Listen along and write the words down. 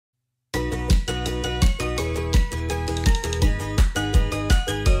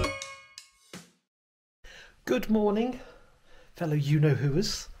Good morning, fellow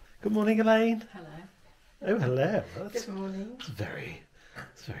you-know-whoers. Good morning, Elaine. Hello. Oh, hello. Good morning. It's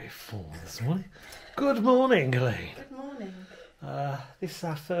very full this morning. Good morning, Elaine. Good morning. This is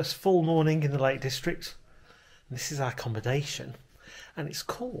our first full morning in the Lake District. This is our accommodation, and it's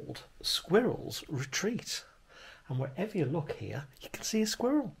called Squirrel's Retreat. And wherever you look here, you can see a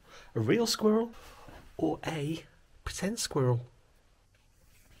squirrel. A real squirrel or a pretend squirrel.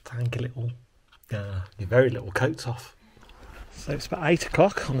 Thank you, your very little coats off. So it's about 8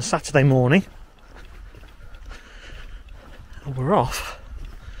 o'clock on a Saturday morning, and we're off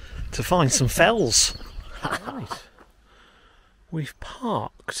to find some fells. Right. We've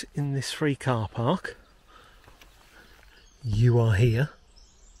parked in this free car park. You are here.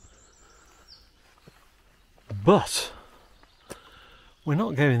 But we're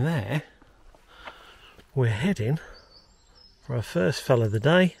not going there. We're heading for our first fell of the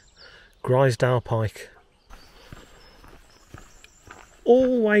day, Grisedale Pike.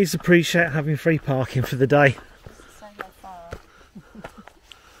 Always appreciate having free parking for the day. So how far?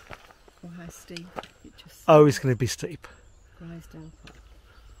 Or how steep? Oh, it's going to be steep. Grisedale Pike.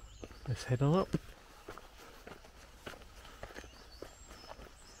 Let's head on up.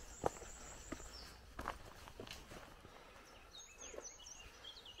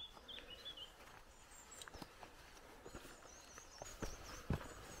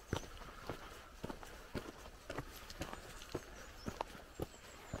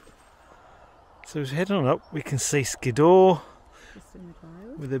 So as we head on up, we can see Skiddaw Just in the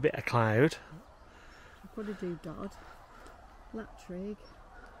cloud. with a bit of cloud. I've got to do Dodd, Latrig,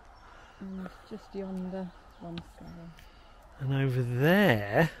 and just yonder Lonsdale. And over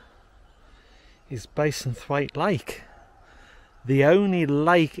there is Bassenthwaite Lake. The only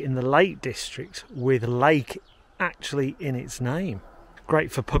lake in the Lake District with lake actually in its name. Great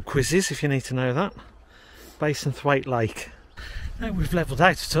for pub quizzes if you need to know that. Bassenthwaite Lake. Now we've levelled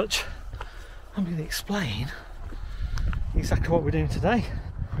out a touch, I'm going to explain exactly what we're doing today.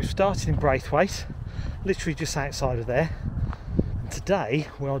 We've started in Braithwaite, literally just outside of there. And today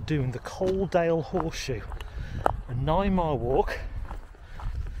we are doing the Coledale Horseshoe, a 9-mile walk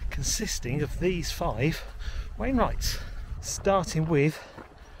consisting of these 5 Wainwrights. Starting with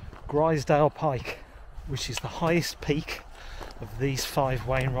Grisedale Pike, which is the highest peak of these 5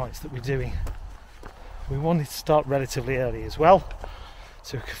 Wainwrights that we're doing. We wanted to start relatively early as well,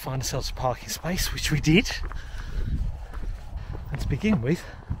 so we could find ourselves a parking space, which we did. And to begin with,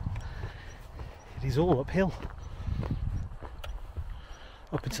 it is all uphill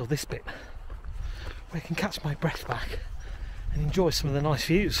up until this bit, where I can catch my breath back and enjoy some of the nice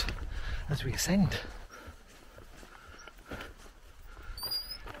views as we ascend.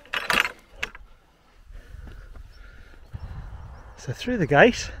 So through the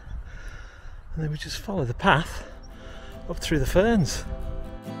gate, and then we just follow the path up through the ferns.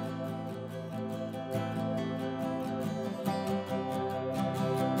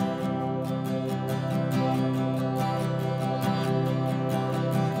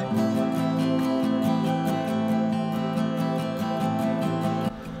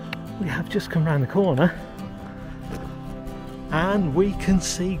 We have just come round the corner and we can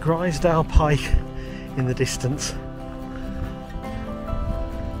see Grisedale Pike in the distance.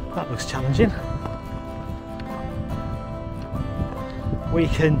 That looks challenging. We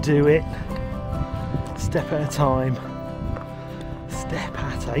can do it step at a time. Step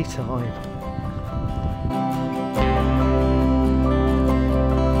at a time.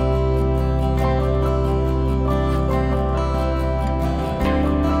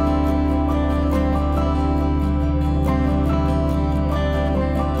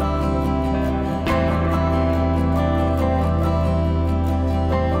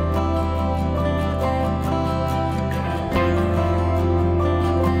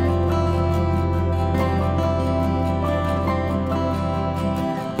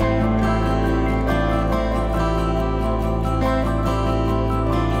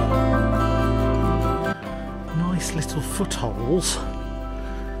 Little footholds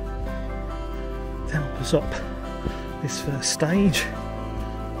to help us up this first stage.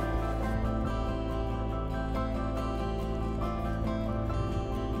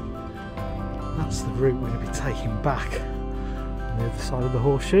 That's the route we're going to be taking back on the other side of the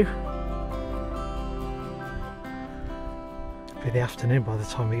horseshoe. It'll be the afternoon by the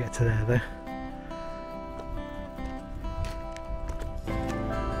time we get to there though.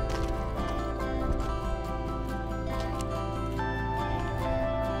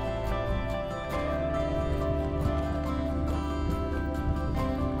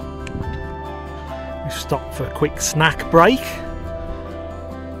 Stop for a quick snack break,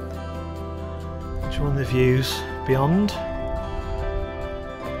 which enjoying the views beyond.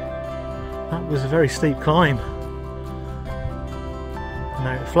 That was a very steep climb.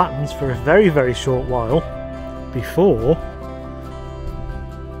 Now it flattens for a very, very short while before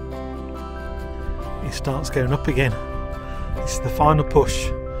it starts going up again. This is the final push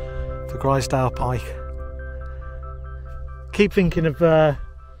for Grisedale Pike. Keep thinking of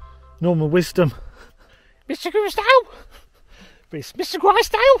Norman Wisdom. Mr. Grisedale! But it's Mr.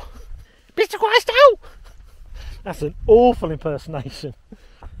 Grisedale! Mr. Grisedale! That's an awful impersonation.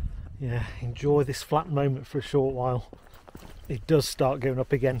 Yeah, enjoy this flat moment for a short while. It does start going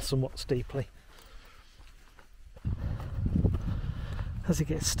up again somewhat steeply. As it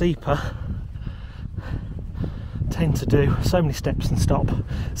gets steeper, tend to do so many steps and stop,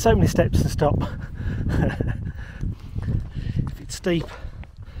 so many steps and stop. If it's steep,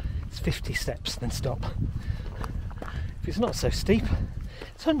 it's 50 steps then stop. If it's not so steep,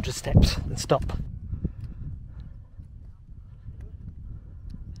 it's 100 steps then stop.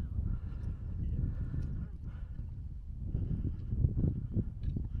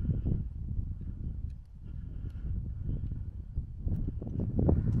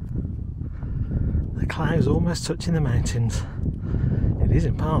 The clouds almost touching the mountains. It is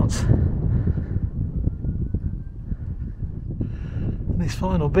in parts. And this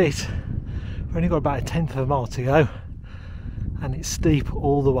final bit, we've only got about 1/10 of a mile to go, and it's steep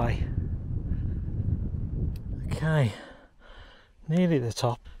all the way. Okay, nearly at the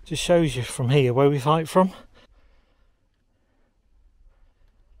top. Just shows you from here where we fight from.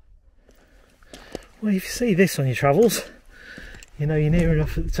 Well, if you see this on your travels, you know you're near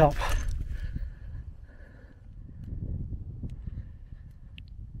enough at the top.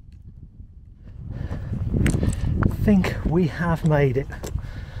 I think we have made it.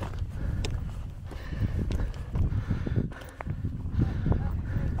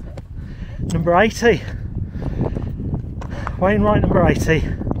 Number 80. Wainwright number 80.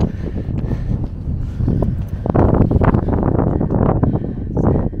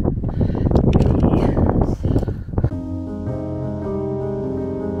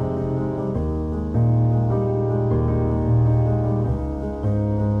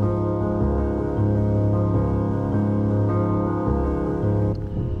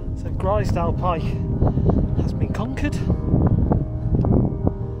 Grisedale Pike has been conquered.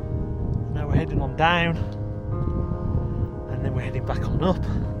 Now we're heading on down, and then we're heading back on up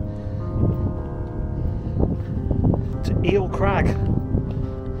to Eel Crag.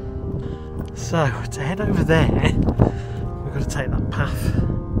 So to head over there, we've got to take that path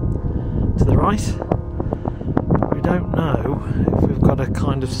to the right. We don't know if we've got to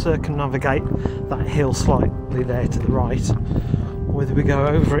kind of circumnavigate that hill slightly there to the right, or whether we go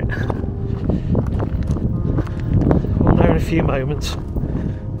over it. We'll know in a few moments.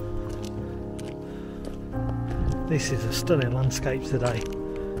 This is a stunning landscape today.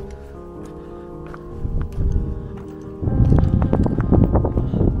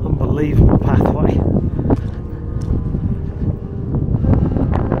 Unbelievable pathway.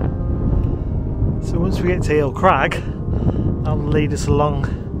 So once we get to Eel Crag, that'll lead us along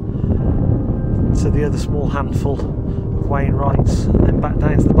to the other small handful of Wainwrights and then back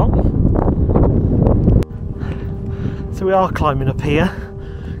down to the bottom. So we are climbing up here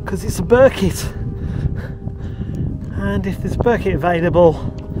because it's a burkitt, and if there's a burkitt available,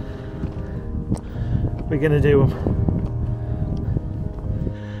 we're going to do them.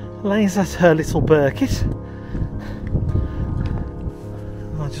 Elaine's at her little burkitt.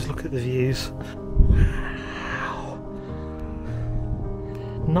 I'll just look at the views. Wow.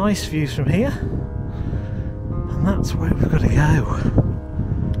 Nice views from here, and that's where we've got to go.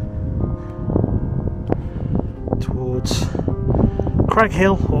 Towards Crag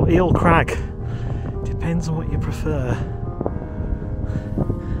Hill or Eel Crag, depends on what you prefer.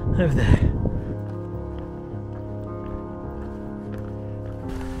 Over there.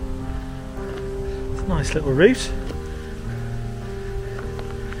 It's a nice little route.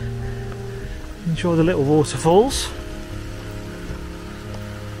 Enjoy the little waterfalls.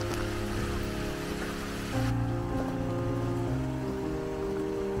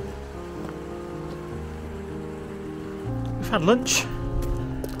 Had lunch,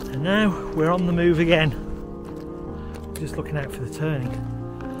 and now we're on the move again. Just looking out for the turning.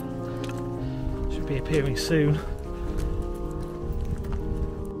 Should be appearing soon.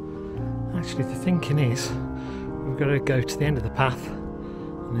 Actually, the thinking is we've got to go to the end of the path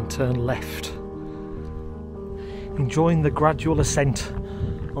and then turn left. Enjoying the gradual ascent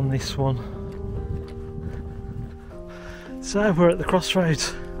on this one. So we're at the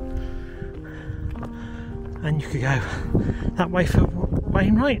crossroads, and you could go that way for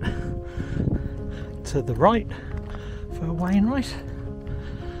Wainwright, to the right for Wainwright,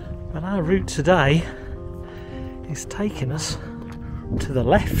 but our route today is taking us to the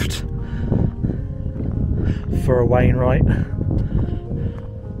left for a Wainwright.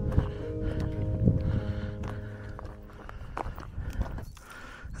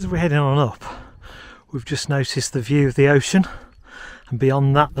 As we're heading on up, we've just noticed the view of the ocean, and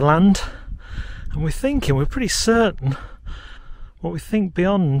beyond that the land, and we're pretty certain what we think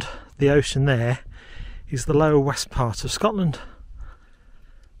beyond the ocean there is the lower west part of Scotland.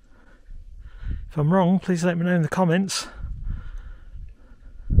 If I'm wrong, please let me know in the comments.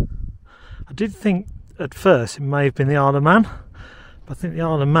 I did think at first it may have been the Isle of Man, but I think the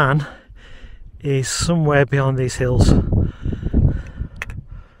Isle of Man is somewhere beyond these hills.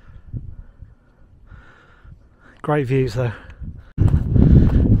 Great views though.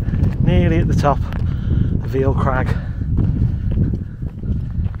 Nearly at the top of Eel Crag.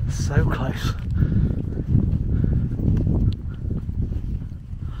 So close.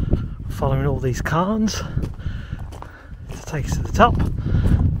 Following all these cairns to take us to the top.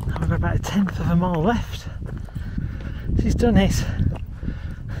 And we've got about 1/10 of a mile left. She's done it.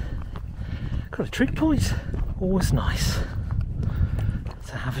 Got a trig point. Always nice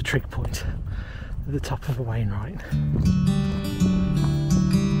to have a trig point at the top of a Wainwright.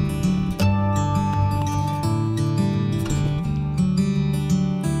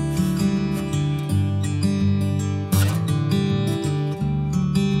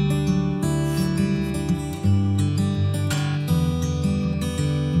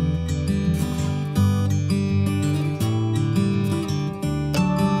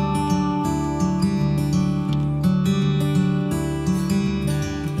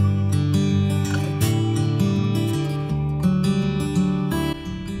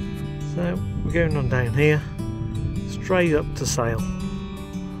 We're going on down here, straight up to Sale.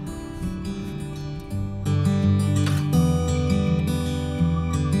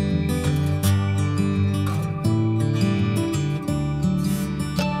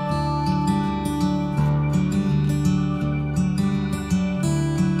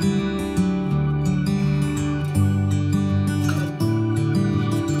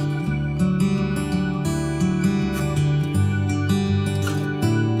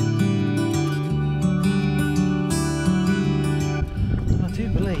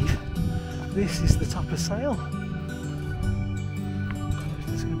 This is the top of Sale. If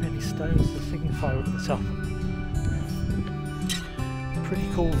there's going to be any stones to signify at the top. Pretty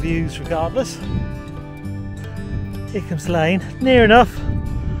cool views regardless. Here comes the lane, near enough.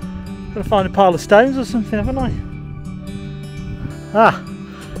 Got to find a pile of stones or something, haven't I? Ah!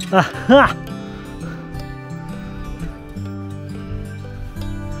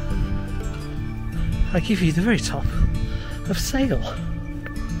 I give you the very top of Sale.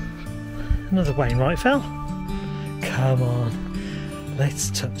 Another Wainwright Fell. Come on, let's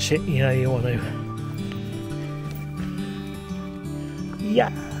touch it, you know you want to.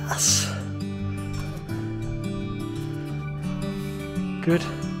 Yes! Good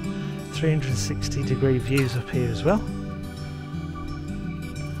 360-degree views up here as well.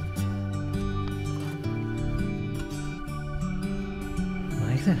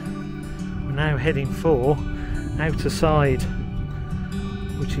 Amazing. We're now heading for outer side,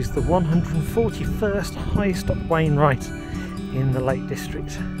 which is the 141st highest up Wainwright in the Lake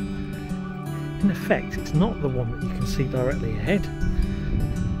District. In effect, it's not the one that you can see directly ahead.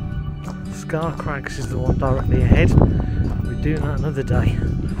 Scar Crags is the one directly ahead. We're doing that another day.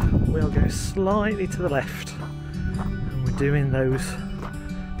 We'll go slightly to the left, and we're doing those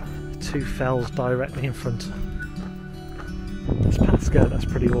two fells directly in front. As paths go, that's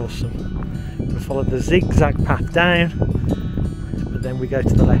pretty awesome. We'll follow the zigzag path down, but then we go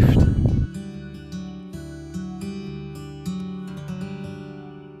to the left.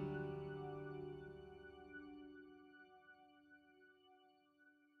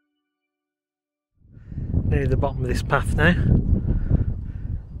 Near the bottom of this path now. And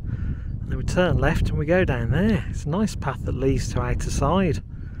then we turn left and we go down there. It's a nice path that leads to outer side.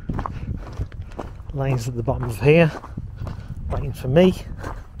 Lane's at the bottom of here, waiting for me.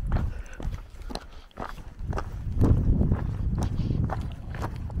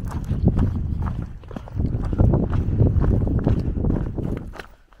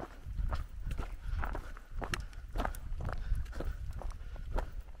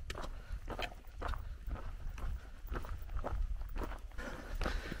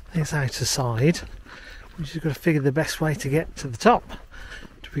 There's outer side. We've just got to figure the best way to get to the top.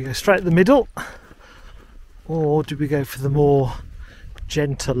 Do we go straight to the middle, or do we go for the more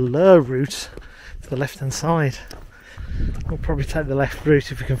gentler route to the left hand side? We'll probably take the left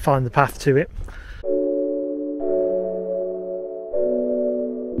route if we can find the path to it.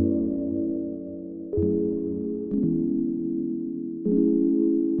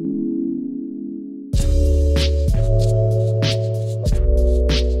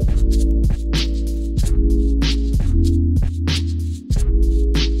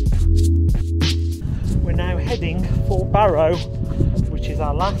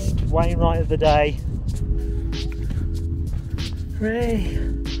 our last Wainwright of the day. Hooray!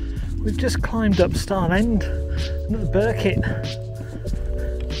 We've just climbed up Star End and at the Burkitt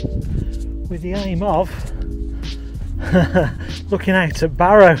with the aim of looking out at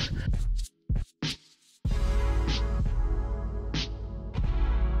Barrow.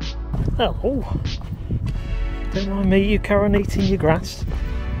 Oh, don't mind me, you carry on eating your grass.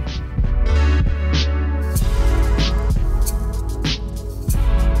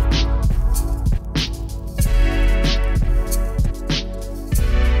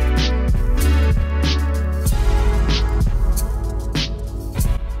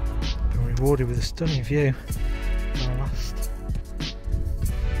 Been rewarded with a stunning view. Our last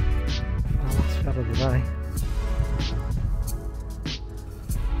fell of the day.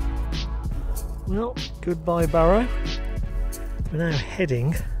 Well, goodbye Barrow. We're now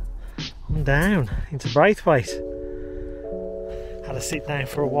heading on down into Braithwaite. Had a sit down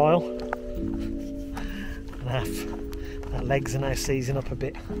for a while. And our legs are now seizing up a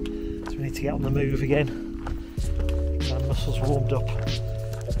bit. So we need to get on the move again. Get our muscles warmed up.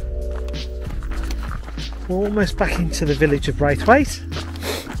 We're almost back into the village of Braithwaite.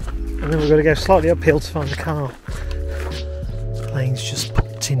 And then we've got to go slightly uphill to find the car. Lane's just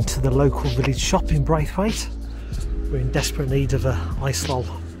popped into the local village shop in Braithwaite. We're in desperate need of a ice lol.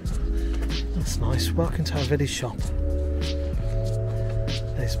 That's nice. Welcome to our village shop.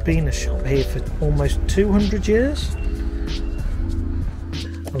 There's been a shop here for almost 200 years.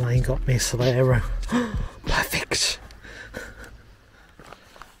 Lane got me a Solero. Perfect.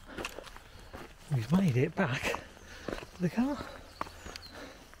 We've made it back to the car.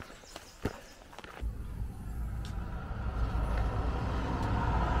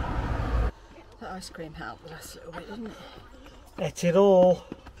 That ice cream helped the last little bit, didn't it? Ate it all.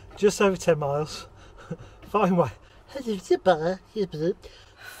 Just over 10 miles. 5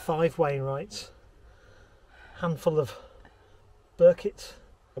 Wainwrights. Handful of Burkitt.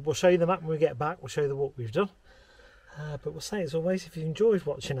 We'll show you the map when we get back. We'll show you the walk we've done. But we'll say as always, if you enjoyed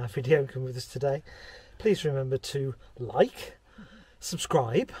watching our video and come with us today, please remember to like,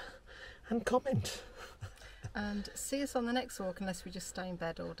 subscribe and comment. And see us on the next walk, unless we just stay in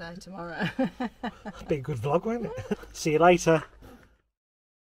bed all day tomorrow. Be a good vlog, won't it? See you later.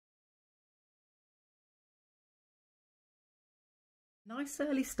 Nice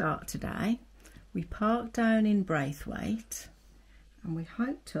early start today. We parked down in Braithwaite and we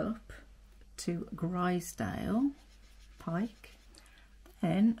hiked up to Grisedale Pike.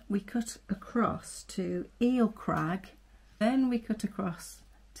 Then we cut across to Eel Crag. Then we cut across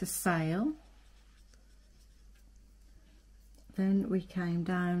to Sale. Then we came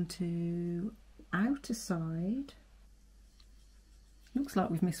down to Outerside. Looks like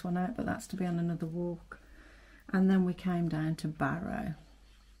we've missed one out, but that's to be on another walk. And then we came down to Barrow.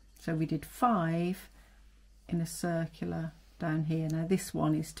 So we did 5 in a circular down here. Now this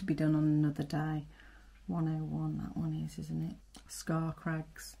one is to be done on another day. 101 that one is, isn't it? Scar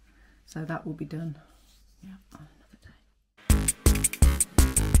Crags. So that will be done. Yeah.